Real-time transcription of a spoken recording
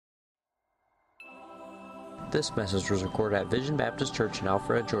This message was recorded at Vision Baptist Church in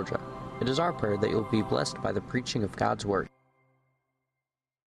Alpharetta, Georgia. It is our prayer that you will be blessed by the preaching of God's Word.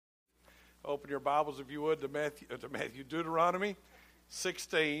 Open your Bibles, if you would, to Deuteronomy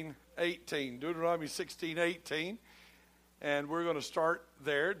 16:18. Deuteronomy 16:18. And we're going to start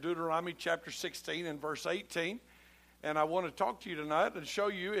there, Deuteronomy chapter 16 and verse 18. And I want to talk to you tonight and show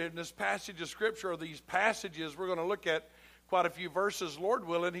you in this passage of Scripture, or these passages, we're going to look at quite a few verses, Lord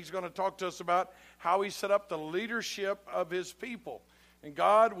willing. He's going to talk to us about how he set up the leadership of his people. And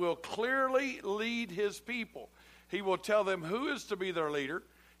God will clearly lead his people. He will tell them who is to be their leader.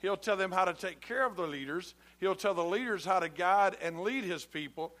 He'll tell them how to take care of the leaders. He'll tell the leaders how to guide and lead his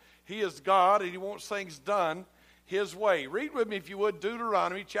people. He is God, and he wants things done his way. Read with me, if you would,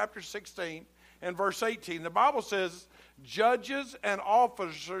 Deuteronomy chapter 16 and verse 18. The Bible says, "Judges and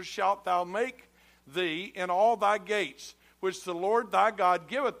officers shalt thou make thee in all thy gates, which the Lord thy God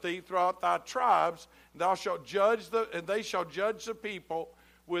giveth thee throughout thy tribes. Thou shalt judge and they shall judge the people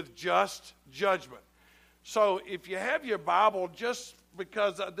with just judgment." So if you have your Bible, just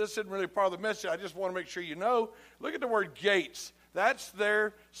because this isn't really part of the message, I just want to make sure you know, look at the word gates. That's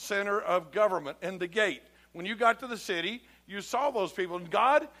their center of government, and the gate. When you got to the city, you saw those people, and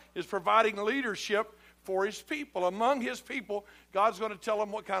God is providing leadership for his people. Among his people, God's going to tell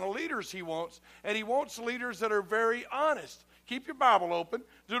them what kind of leaders he wants, and he wants leaders that are very honest. Keep your Bible open.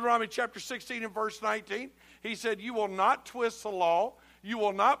 Deuteronomy chapter 16 and verse 19. He said, "You will not twist the law. You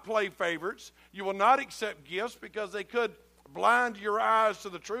will not play favorites. You will not accept gifts, because they could blind your eyes to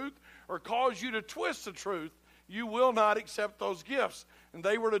the truth or cause you to twist the truth. You will not accept those gifts." And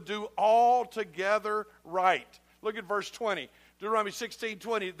they were to do altogether right. Look at verse 20. Deuteronomy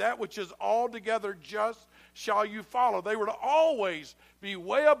 16:20, "That which is altogether just shall you follow." They were to always be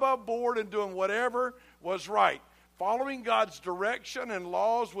way above board and doing whatever was right. Following God's direction and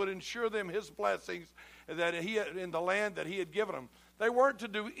laws would ensure them his blessings that he had, in the land that he had given them. They weren't to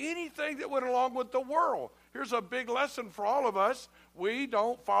do anything that went along with the world. Here's a big lesson for all of us. We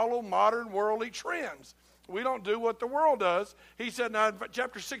don't follow modern worldly trends. We don't do what the world does. He said, now in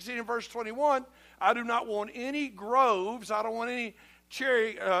chapter 16 and verse 21, "I do not want any groves." I don't want any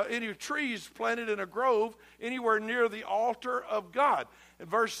trees planted in a grove anywhere near the altar of God. In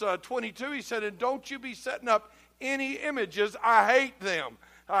verse 22, he said, "And don't you be setting up any images. I hate them."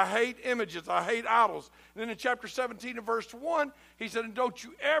 I hate images. I hate idols. And then in chapter 17 and verse 1, he said, "And don't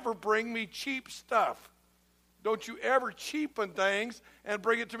you ever bring me cheap stuff." Don't you ever cheapen things and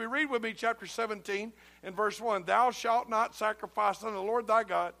bring it to me. Read with me chapter 17 and verse 1. "Thou shalt not sacrifice unto the Lord thy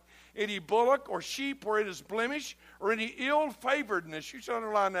God any bullock or sheep where it is blemish, or any ill-favoredness." You should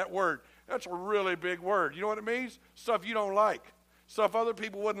underline that word. That's a really big word. You know what it means? Stuff you don't like. Stuff other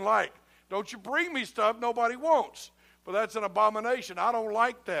people wouldn't like. Don't you bring me stuff nobody wants. But that's an abomination. I don't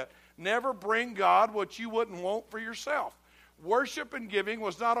like that. Never bring God what you wouldn't want for yourself. Worship and giving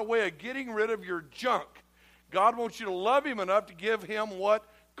was not a way of getting rid of your junk. God wants you to love him enough to give him what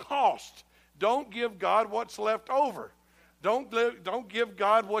cost. Don't give God what's left over. Don't give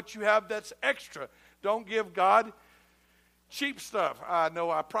God what you have that's extra. Don't give God cheap stuff. I know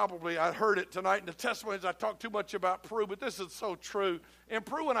I heard it tonight in the testimonies. I talked too much about Peru, but this is so true. In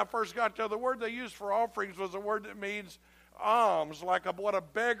Peru, when I first got there, the word they used for offerings was a word that means alms, like what a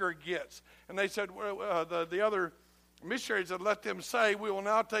beggar gets. And they said, the other missionaries had let them say, "We will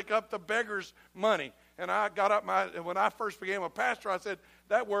now take up the beggar's money." And I got up, when I first became a pastor, I said,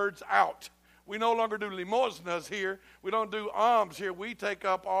 that word's out. We no longer do limosnas here. We don't do alms here. We take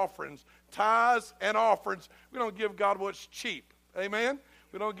up offerings, tithes and offerings. We don't give God what's cheap. Amen?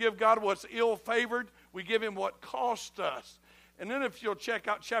 We don't give God what's ill-favored. We give him what cost us. And then if you'll check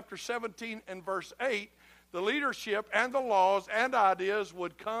out chapter 17 and verse 8, the leadership and the laws and ideas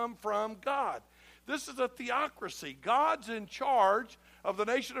would come from God. This is a theocracy. God's in charge of the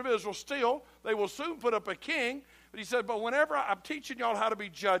nation of Israel still. They will soon put up a king. But he said, but whenever I'm teaching y'all how to be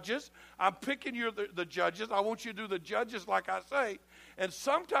judges, I'm picking you the judges. I want you to do the judges like I say. And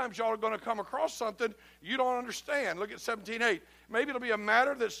sometimes y'all are going to come across something you don't understand. Look at 17:8. "Maybe it'll be a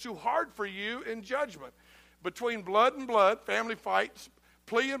matter that's too hard for you in judgment. Between blood and blood, family fights,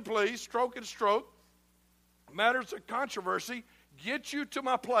 plea and plea, stroke and stroke, matters of controversy, get you to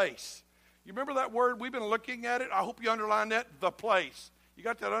my place." You remember that word? We've been looking at it. I hope you underline that, the place. You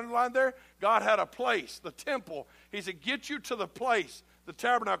got that underlined there? God had a place, the temple. He said, get you to the place, the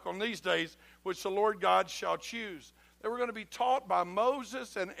tabernacle in these days, which the Lord God shall choose. They were going to be taught by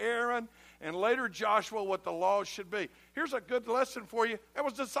Moses and Aaron and later Joshua what the laws should be. Here's a good lesson for you. That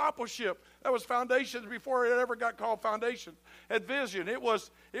was discipleship. That was foundations before it ever got called foundation. At Vision, it was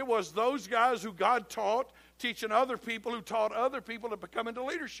those guys who God taught, teaching other people who taught other people to become into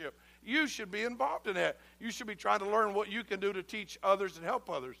leadership. You should be involved in that. You should be trying to learn what you can do to teach others and help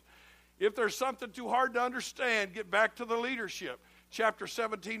others. If there's something too hard to understand, get back to the leadership. Chapter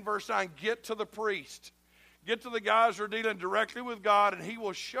 17, verse 9, get to the priest. Get to the guys who are dealing directly with God, and he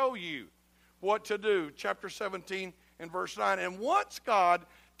will show you what to do. Chapter 17 and verse 9. And once God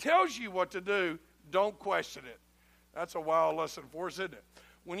tells you what to do, don't question it. That's a wild lesson for us, isn't it?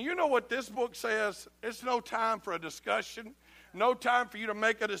 When you know what this book says, it's no time for a discussion, no time for you to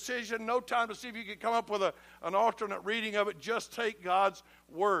make a decision, no time to see if you can come up with an alternate reading of it. Just take God's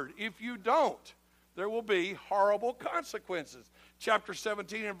word. If you don't, there will be horrible consequences. Chapter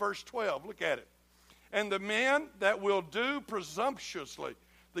 17 and verse 12. Look at it. And the man that will do presumptuously,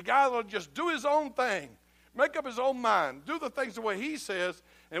 the guy that will just do his own thing, make up his own mind, do the things the way he says,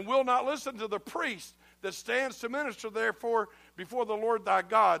 and will not listen to the priest that stands to minister therefore before the Lord thy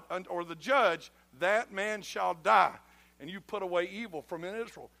God, or the judge, that man shall die. And you put away evil from in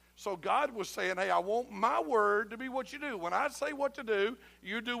Israel. So God was saying, hey, I want my word to be what you do. When I say what to do,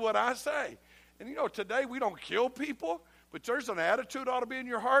 you do what I say. And you know, today we don't kill people, but there's an attitude ought to be in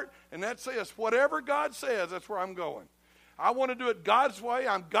your heart, and that says, whatever God says, that's where I'm going. I want to do it God's way.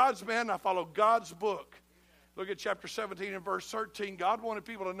 I'm God's man, and I follow God's book. Look at chapter 17 and verse 13. God wanted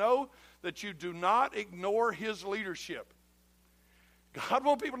people to know that you do not ignore his leadership. God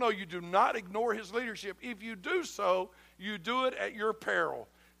wants people to know you do not ignore his leadership. If you do so, you do it at your peril.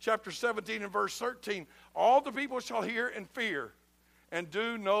 Chapter 17 and verse 13. All the people shall hear and fear, and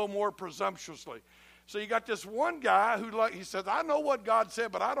do no more presumptuously. So you got this one guy who, he says, I know what God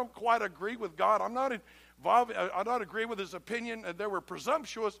said, but I don't quite agree with God. I'm not involved. I don't agree with his opinion. And they were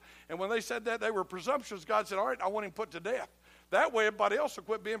presumptuous. And when they said that they were presumptuous, God said, all right, I want him put to death. That way everybody else will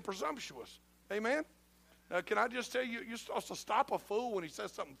quit being presumptuous. Amen? Now, can I just tell you, you're supposed to stop a fool when he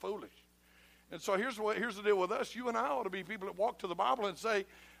says something foolish. And so here's the deal with us. You and I ought to be people that walk to the Bible and say,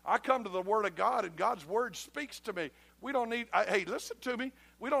 I come to the Word of God, and God's Word speaks to me. We don't need, hey, listen to me.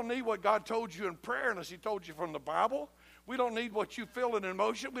 We don't need what God told you in prayer unless he told you from the Bible. We don't need what you feel in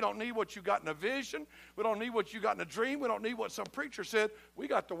emotion. We don't need what you got in a vision. We don't need what you got in a dream. We don't need what some preacher said. We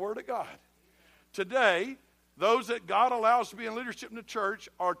got the Word of God. Today, those that God allows to be in leadership in the church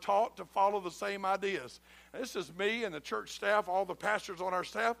are taught to follow the same ideas. And this is me and the church staff, all the pastors on our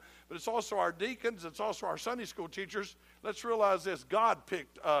staff, but it's also our deacons. It's also our Sunday school teachers. Let's realize this. God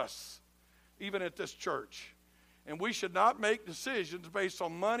picked us, even at this church. And we should not make decisions based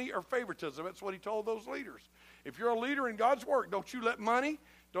on money or favoritism. That's what he told those leaders. If you're a leader in God's work, don't you let money,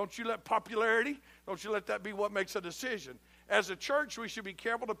 don't you let popularity, don't you let that be what makes a decision. As a church, we should be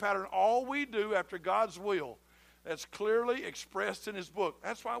careful to pattern all we do after God's will. That's clearly expressed in his book.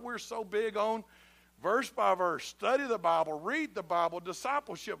 That's why we're so big on verse by verse, study the Bible, read the Bible,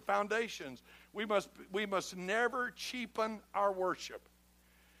 discipleship, foundations. We must never cheapen our worship.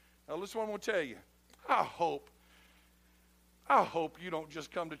 Now listen what I'm going to tell you. I hope you don't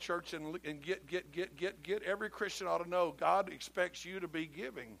just come to church and get. Every Christian ought to know God expects you to be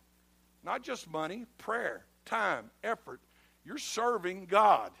giving. Not just money, prayer, time, effort. You're serving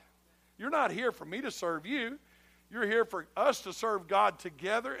God. You're not here for me to serve you. You're here for us to serve God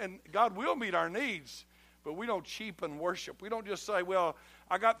together, and God will meet our needs, but we don't cheapen worship. We don't just say, well,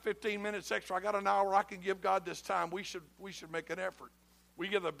 I got 15 minutes extra, I got an hour, I can give God this time. We should make an effort. We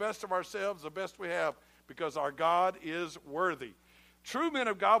give the best of ourselves, the best we have, because our God is worthy. True men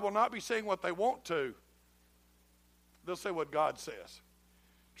of God will not be saying what they want to. They'll say what God says.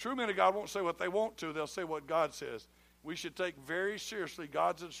 True men of God won't say what they want to. They'll say what God says. We should take very seriously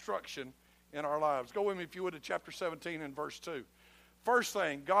God's instruction in our lives. Go with me, if you would, to chapter 17 and verse 2. First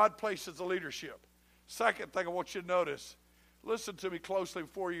thing, God places the leadership. Second thing I want you to notice, listen to me closely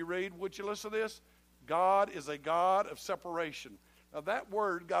before you read. Would you listen to this? God is a God of separation. Now, that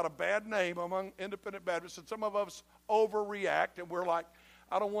word got a bad name among independent Baptists, and some of us overreact, and we're like,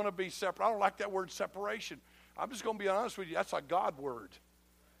 I don't want to be separate. I don't like that word separation. I'm just going to be honest with you. That's a God word.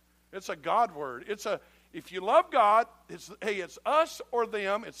 It's a God word. If you love God, it's us or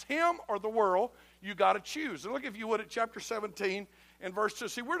them. It's him or the world. You got to choose. And look, if you would, at chapter 17 and verse 2.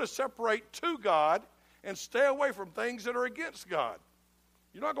 See, we're to separate to God and stay away from things that are against God.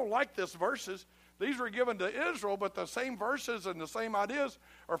 You're not going to like these verses. These were given to Israel, but the same verses and the same ideas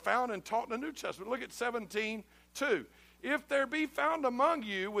are found and taught in the New Testament. Look at 17:2. If there be found among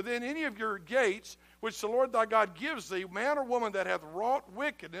you within any of your gates which the Lord thy God gives thee, man or woman that hath wrought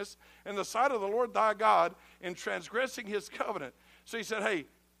wickedness in the sight of the Lord thy God in transgressing his covenant. So he said, hey,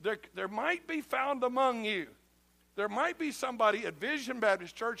 there might be found among you. There might be somebody at Vision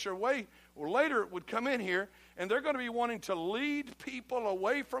Baptist Church or later it would come in here, and they're going to be wanting to lead people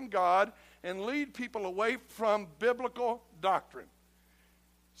away from God and lead people away from biblical doctrine.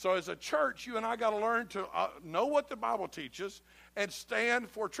 So as a church, you and I got to learn to know what the Bible teaches and stand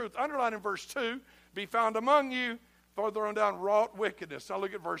for truth. Underline in verse 2, be found among you, further on down, wrought wickedness. Now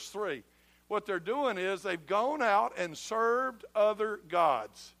look at verse 3. What they're doing is they've gone out and served other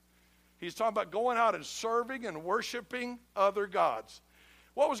gods. He's talking about going out and serving and worshiping other gods.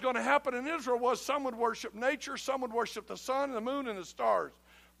 What was going to happen in Israel was some would worship nature, some would worship the sun and the moon and the stars.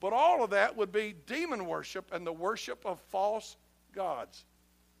 But all of that would be demon worship and the worship of false gods.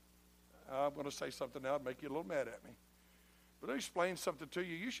 I'm going to say something now to make you a little mad at me. But let me explain something to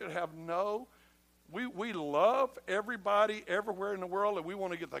you. You should have we love everybody everywhere in the world, and we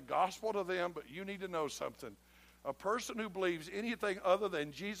want to get the gospel to them, but you need to know something. A person who believes anything other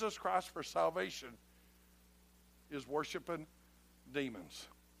than Jesus Christ for salvation is worshiping demons.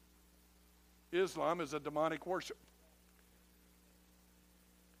 Islam is a demonic worship.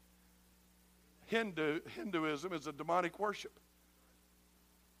 Hinduism is a demonic worship.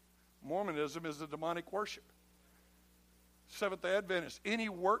 Mormonism is a demonic worship. Seventh-day Adventist, any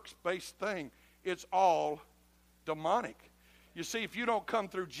works-based thing, it's all demonic. You see, if you don't come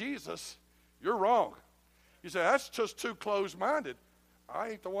through Jesus, you're wrong. You say, that's just too closed-minded. I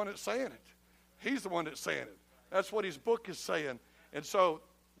ain't the one that's saying it. He's the one that's saying it. That's what his book is saying. And so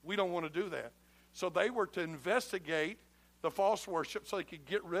we don't want to do that. So they were to investigate the false worship so they could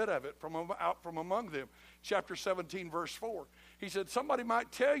get rid of it out from among them. Chapter 17, verse 4. He said, somebody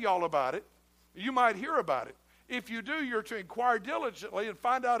might tell you all about it. You might hear about it. If you do, you're to inquire diligently and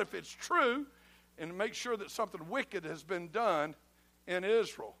find out if it's true and make sure that something wicked has been done in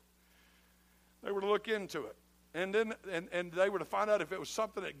Israel. They were to look into it. And then and they were to find out if it was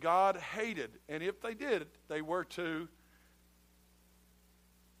something that God hated. And if they did, they were to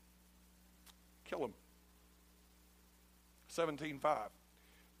kill him. 17:5.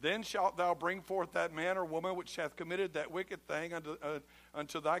 Then shalt thou bring forth that man or woman which hath committed that wicked thing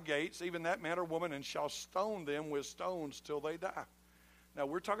unto thy gates, even that man or woman, and shall stone them with stones till they die. Now,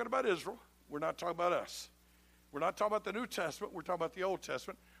 we're talking about Israel. We're not talking about us. We're not talking about the New Testament. We're talking about the Old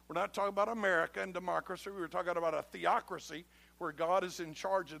Testament. We're not talking about America and democracy. We're talking about a theocracy where God is in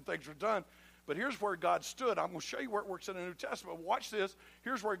charge and things are done. But here's where God stood. I'm going to show you where it works in the New Testament. Watch this.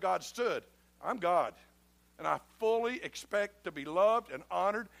 Here's where God stood. I'm God. And I fully expect to be loved and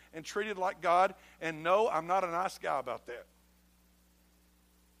honored and treated like God. And no, I'm not a nice guy about that.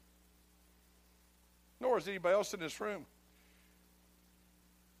 Nor is anybody else in this room.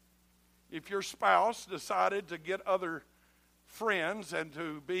 If your spouse decided to get other friends and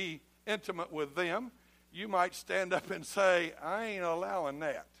to be intimate with them, you might stand up and say, I ain't allowing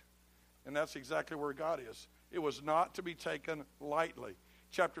that. And that's exactly where God is. It was not to be taken lightly.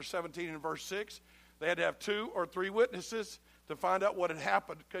 Chapter 17 and verse 6, they had to have 2 or 3 witnesses to find out what had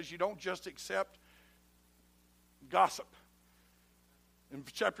happened, because you don't just accept gossip. In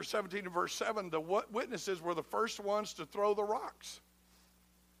chapter 17 and verse 7, the witnesses were the first ones to throw the rocks.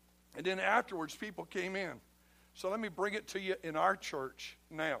 And then afterwards, people came in. So let me bring it to you in our church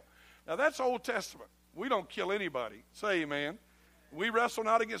now. Now, that's Old Testament. We don't kill anybody. Say amen. We wrestle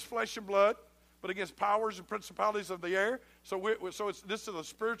not against flesh and blood, but against powers and principalities of the air. So this is a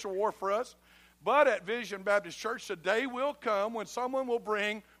spiritual war for us. But at Vision Baptist Church, the day will come when someone will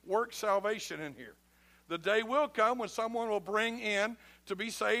bring work salvation in here. The day will come when someone will bring in, to be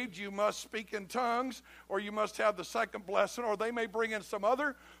saved, you must speak in tongues, or you must have the second blessing, or they may bring in some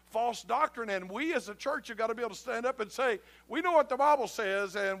other false doctrine. And we as a church have got to be able to stand up and say, we know what the Bible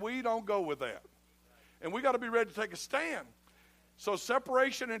says, and we don't go with that. And we got to be ready to take a stand. So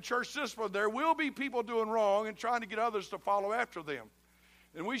separation in church discipline, there will be people doing wrong and trying to get others to follow after them.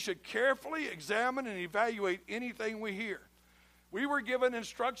 And we should carefully examine and evaluate anything we hear. We were given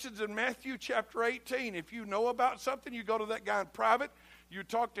instructions in Matthew chapter 18. If you know about something, you go to that guy in private. You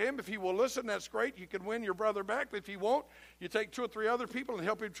talk to him. If he will listen, that's great. You can win your brother back. But if he won't, you take 2 or 3 other people and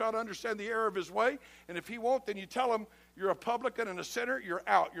help him try to understand the error of his way. And if he won't, then you tell him, you're a publican and a sinner. You're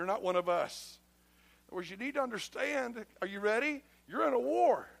out. You're not one of us. In other words, you need to understand, are you ready? You're in a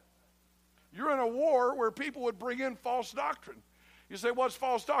war. You're in a war where people would bring in false doctrine. You say, what's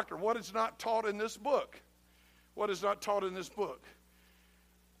false doctrine? What is not taught in this book? What is not taught in this book?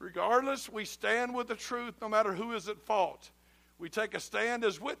 Regardless, we stand with the truth no matter who is at fault. We take a stand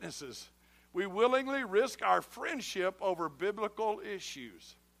as witnesses. We willingly risk our friendship over biblical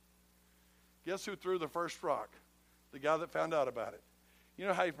issues. Guess who threw the first rock? The guy that found out about it. You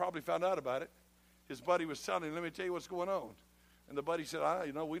know how he probably found out about it? His buddy was telling him, let me tell you what's going on. And the buddy said,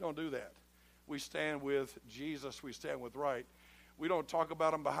 we don't do that. We stand with Jesus. We stand with right. We don't talk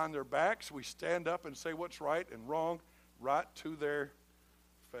about them behind their backs. We stand up and say what's right and wrong right to their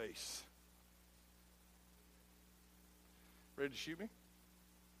face. Ready to shoot me?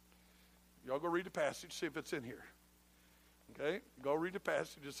 Y'all go read the passage, see if it's in here. Okay? Go read the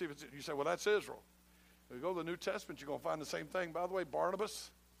passage and see if it's in. You say, well, that's Israel. If you go to the New Testament, you're going to find the same thing. By the way,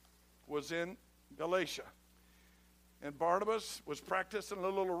 Barnabas was in Galatia. And Barnabas was practicing a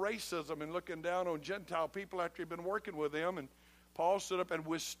little racism and looking down on Gentile people after he'd been working with them. And Paul stood up and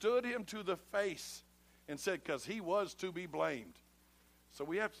withstood him to the face and said, because he was to be blamed. So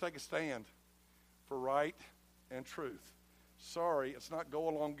we have to take a stand for right and truth. Sorry, it's not go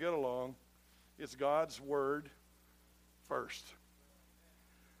along, get along. It's God's word first.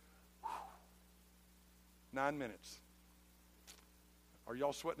 9 minutes. Are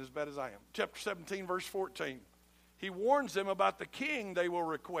y'all sweating as bad as I am? Chapter 17, verse 14. He warns them about the king they will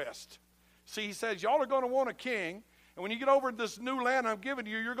request. See, he says, y'all are going to want a king. And when you get over this new land I'm giving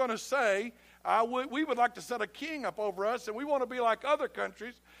you, you're going to say, we would like to set a king up over us, and we want to be like other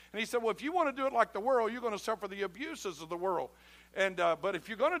countries. And he said, well, if you want to do it like the world, you're going to suffer the abuses of the world. And but if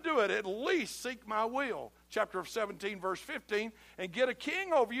you're going to do it, at least seek my will. Chapter 17, verse 15, and get a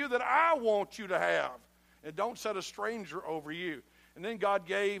king over you that I want you to have. And don't set a stranger over you. And then God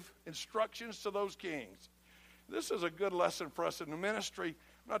gave instructions to those kings. This is a good lesson for us in the ministry.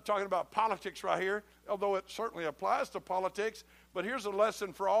 I'm not talking about politics right here, although it certainly applies to politics. But here's a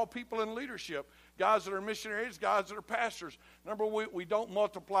lesson for all people in leadership. Guys that are missionaries, guys that are pastors. Number one, we don't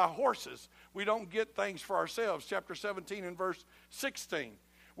multiply horses. We don't get things for ourselves. Chapter 17 and verse 16.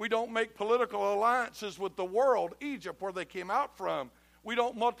 We don't make political alliances with the world, Egypt, where they came out from. We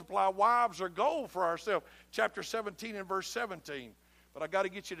don't multiply wives or gold for ourselves. Chapter 17 and verse 17. But I got to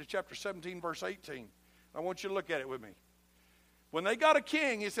get you to chapter 17, verse 18. I want you to look at it with me. When they got a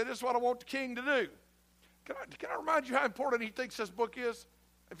king, he said, this is what I want the king to do. Can I remind you how important he thinks this book is?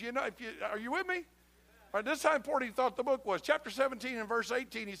 Are you with me? All right, this is how important he thought the book was. Chapter 17 and verse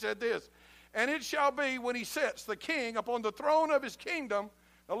 18, he said this. And it shall be when he sits the king upon the throne of his kingdom.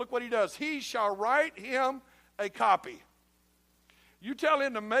 Now look what he does. He shall write him a copy. You tell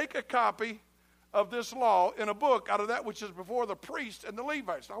him to make a copy of this law in a book out of that which is before the priests and the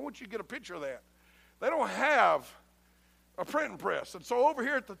Levites. Now I want you to get a picture of that. They don't have a printing press. And so over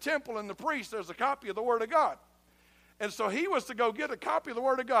here at the temple and the priest, there's a copy of the Word of God. And so he was to go get a copy of the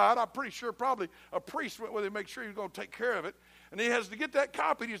Word of God. I'm pretty sure probably a priest went with him to make sure he was going to take care of it. And he has to get that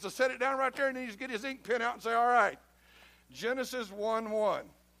copy. He has to set it down right there, and then he has to get his ink pen out and say, all right, Genesis 1:1.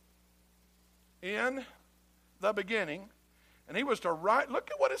 In the beginning. And he was to write, look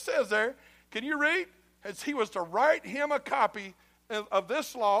at what it says there. Can you read? As he was to write him a copy of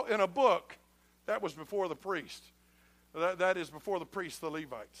this law in a book. That was before the priest. That is before the priests, the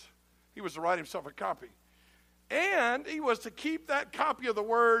Levites. He was to write himself a copy. And he was to keep that copy of the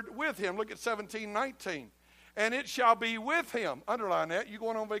word with him. Look at 17:19. And it shall be with him. Underline that. You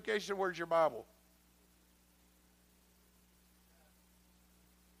going on vacation, where's your Bible?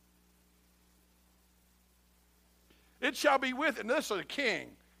 It shall be with him. This is a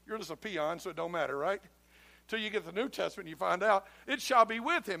king. You're just a peon, so it don't matter, right? Till you get the New Testament, you find out. It shall be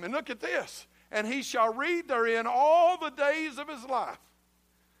with him. And look at this. And he shall read therein all the days of his life.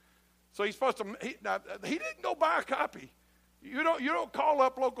 So he's supposed to, he didn't go buy a copy. You don't call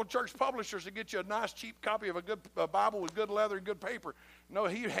up local church publishers to get you a nice cheap copy of a good Bible with good leather and good paper. No,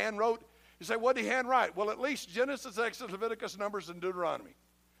 he hand wrote. You say, what did he hand write? Well, at least Genesis, Exodus, Leviticus, Numbers, and Deuteronomy.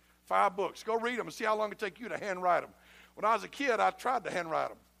 5 books. Go read them and see how long it take you to hand write them. When I was a kid, I tried to hand write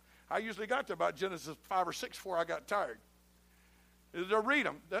them. I usually got to about Genesis 5 or 6 before I got tired. To read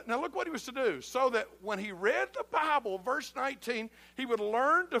them. Now look what he was to do. So that when he read the Bible, verse 19, he would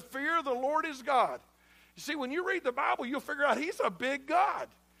learn to fear the Lord his God. You see, when you read the Bible, you'll figure out he's a big God.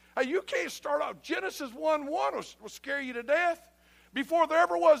 Now, you can't start off. Genesis 1:1 will scare you to death. Before there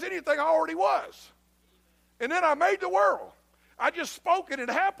ever was anything, I already was. And then I made the world. I just spoke and it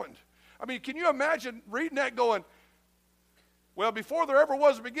happened. I mean, can you imagine reading that going, well, before there ever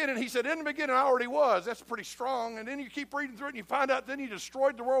was a beginning, he said, in the beginning I already was. That's pretty strong. And then you keep reading through it and you find out then he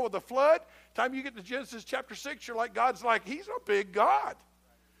destroyed the world with a flood. Time you get to Genesis chapter 6, you're like, God's like, he's a big God.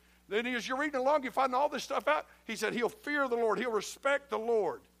 Then as you're reading along, you find all this stuff out. He said he'll fear the Lord. He'll respect the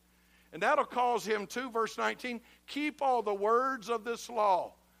Lord. And that'll cause him to, verse 19, keep all the words of this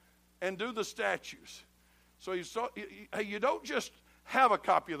law and do the statutes. So you don't just have a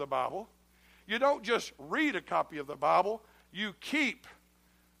copy of the Bible. You don't just read a copy of the Bible. You keep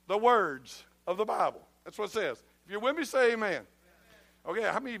the words of the Bible. That's what it says. If you're with me, say amen. Okay,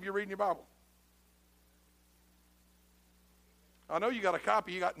 how many of you reading your Bible? I know you got a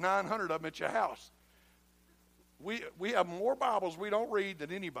copy. You got 900 of them at your house. We have more Bibles we don't read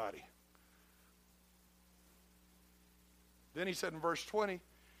than anybody. Then he said in verse 20,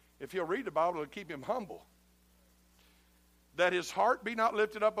 if he'll read the Bible, it'll keep him humble. That his heart be not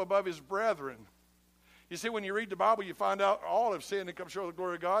lifted up above his brethren. You see, when you read the Bible, you find out all have sinned and come short of the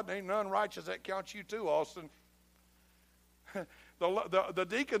glory of God, and ain't none righteous. That counts you too, Austin. The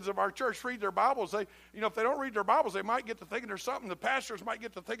deacons of our church read their Bibles. If they don't read their Bibles, they might get to thinking there's something. The pastors might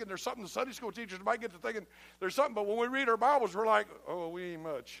get to thinking there's something. The Sunday school teachers might get to thinking there's something. But when we read our Bibles, we're like, oh, we ain't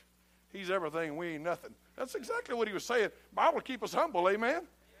much. He's everything. We ain't nothing. That's exactly what he was saying. Bible will keep us humble, amen?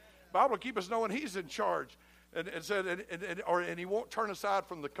 Bible will keep us knowing he's in charge. And he won't turn aside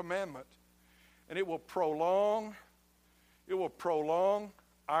from the commandment. And it will prolong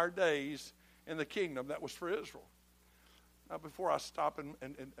our days in the kingdom that was for Israel. Now, before I stop and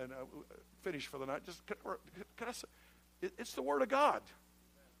finish for the night, just can I say, it's the Word of God.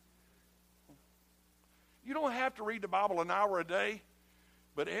 You don't have to read the Bible an hour a day,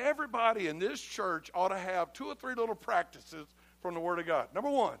 but everybody in this church ought to have 2 or 3 little practices from the Word of God. Number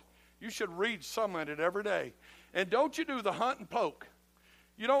one, you should read some in it every day. And don't you do the hunt and poke.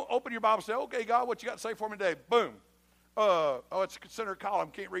 You don't open your Bible and say, okay, God, what you got to say for me today? Boom. It's a center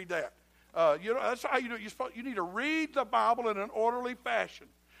column. Can't read that. That's how you do it. You need to read the Bible in an orderly fashion.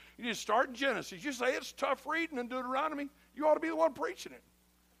 You need to start in Genesis. You say it's tough reading in Deuteronomy. You ought to be the one preaching it.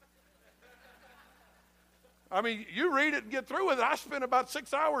 I mean, you read it and get through with it. I spent about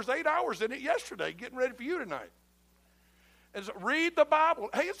 6 hours, 8 hours in it yesterday getting ready for you tonight. And so read the Bible.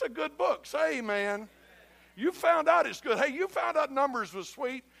 Hey, it's a good book. Say amen. You found out it's good. Hey, you found out Numbers was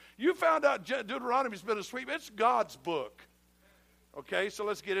sweet. You found out Deuteronomy's been a sweet. It's God's book. Okay, so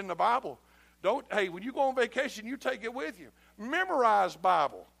let's get in the Bible. When you go on vacation, you take it with you. Memorize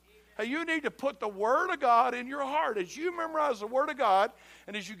Bible. Hey, you need to put the Word of God in your heart. As you memorize the Word of God,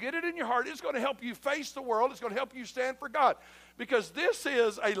 and as you get it in your heart, it's going to help you face the world. It's going to help you stand for God. Because this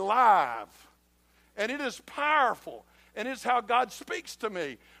is alive, and it is powerful, and it's how God speaks to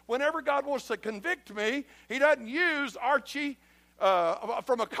me. Whenever God wants to convict me, he doesn't use Archie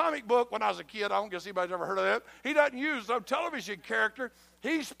from a comic book when I was a kid. I don't guess anybody's ever heard of that. He doesn't use a television character.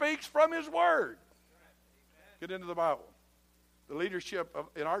 He speaks from his Word. Get into the Bible. The leadership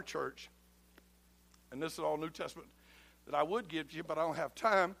in our church, and this is all New Testament that I would give to you, but I don't have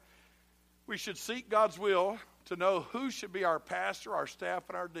time. We should seek God's will to know who should be our pastor, our staff,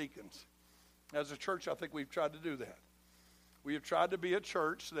 and our deacons. As a church, I think we've tried to do that. We have tried to be a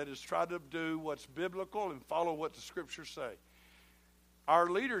church that has tried to do what's biblical and follow what the Scriptures say. Our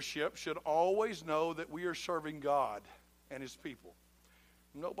leadership should always know that we are serving God and His people.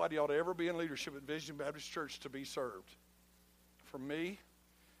 Nobody ought to ever be in leadership at Vision Baptist Church to be served. From me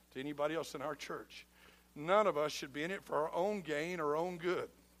to anybody else in our church. None of us should be in it for our own gain or own good.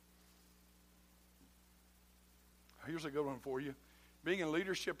 Here's a good one for you. Being in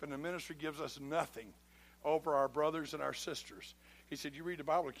leadership in the ministry gives us nothing over our brothers and our sisters. He said, you read the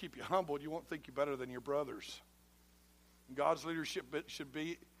Bible to keep you humble. You won't think you're better than your brothers. God's leadership should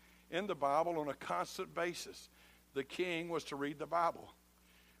be in the Bible on a constant basis. The king was to read the Bible.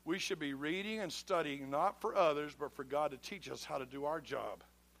 We should be reading and studying not for others, but for God to teach us how to do our job.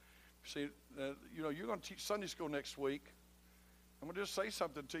 See, you're going to teach Sunday school next week. I'm going to just say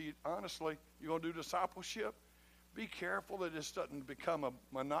something to you honestly. You're going to do discipleship. Be careful that this doesn't become a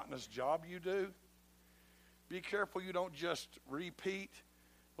monotonous job you do. Be careful you don't just repeat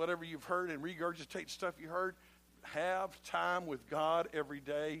whatever you've heard and regurgitate stuff you heard. Have time with God every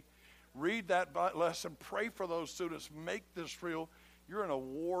day. Read that lesson. Pray for those students. Make this real. You're in a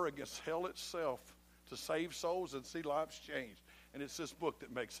war against hell itself to save souls and see lives changed. And it's this book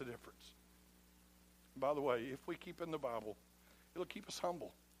that makes a difference. By the way, if we keep in the Bible, it'll keep us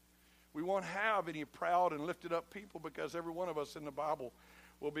humble. We won't have any proud and lifted up people because every one of us in the Bible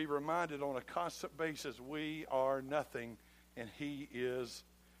will be reminded on a constant basis we are nothing and He is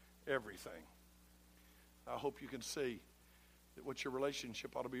everything. I hope you can see that what your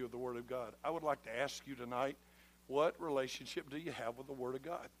relationship ought to be with the Word of God. I would like to ask you tonight, what relationship do you have with the Word of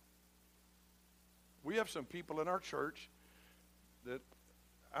God? We have some people in our church that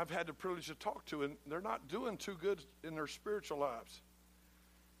I've had the privilege to talk to, and they're not doing too good in their spiritual lives.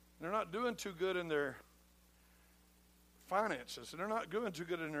 They're not doing too good in their finances, and they're not doing too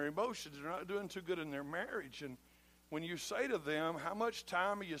good in their emotions. They're not doing too good in their marriage. And when you say to them, how much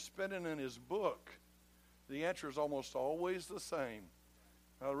time are you spending in His book? The answer is almost always the same.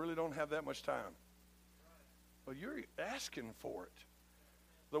 I really don't have that much time. Well, you're asking for it.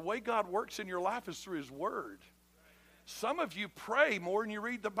 The way God works in your life is through His Word. Some of you pray more than you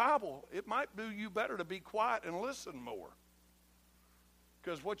read the Bible. It might do you better to be quiet and listen more.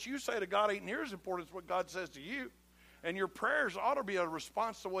 Because what you say to God ain't near as important as what God says to you. And your prayers ought to be a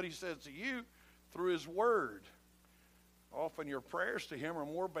response to what He says to you through His Word. Often your prayers to Him are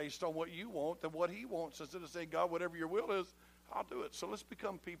more based on what you want than what He wants. Instead of saying, God, whatever your will is, I'll do it. So let's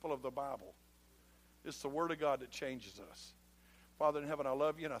become people of the Bible. It's the Word of God that changes us. Father in heaven, I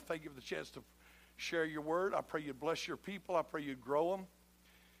love you, and I thank you for the chance to share your word. I pray you'd bless your people. I pray you'd grow them.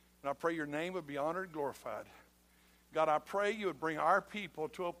 And I pray your name would be honored and glorified. God, I pray you would bring our people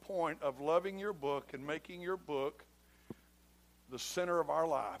to a point of loving your book and making your book the center of our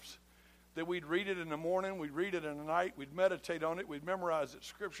lives. That we'd read it in the morning, we'd read it in the night, we'd meditate on it, we'd memorize its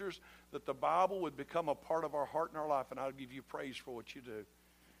scriptures, that the Bible would become a part of our heart and our life, and I'll give you praise for what you do.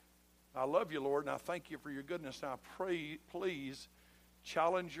 I love you, Lord, and I thank you for your goodness. Now, pray, please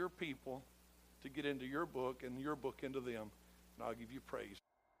challenge your people to get into your book and your book into them, and I'll give you praise.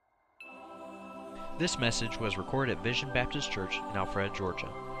 This message was recorded at Vision Baptist Church in Alpharetta, Georgia.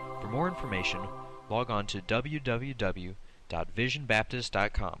 For more information, log on to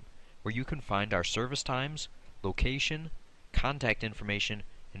www.visionbaptist.com, where you can find our service times, location, contact information,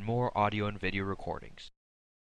 and more audio and video recordings.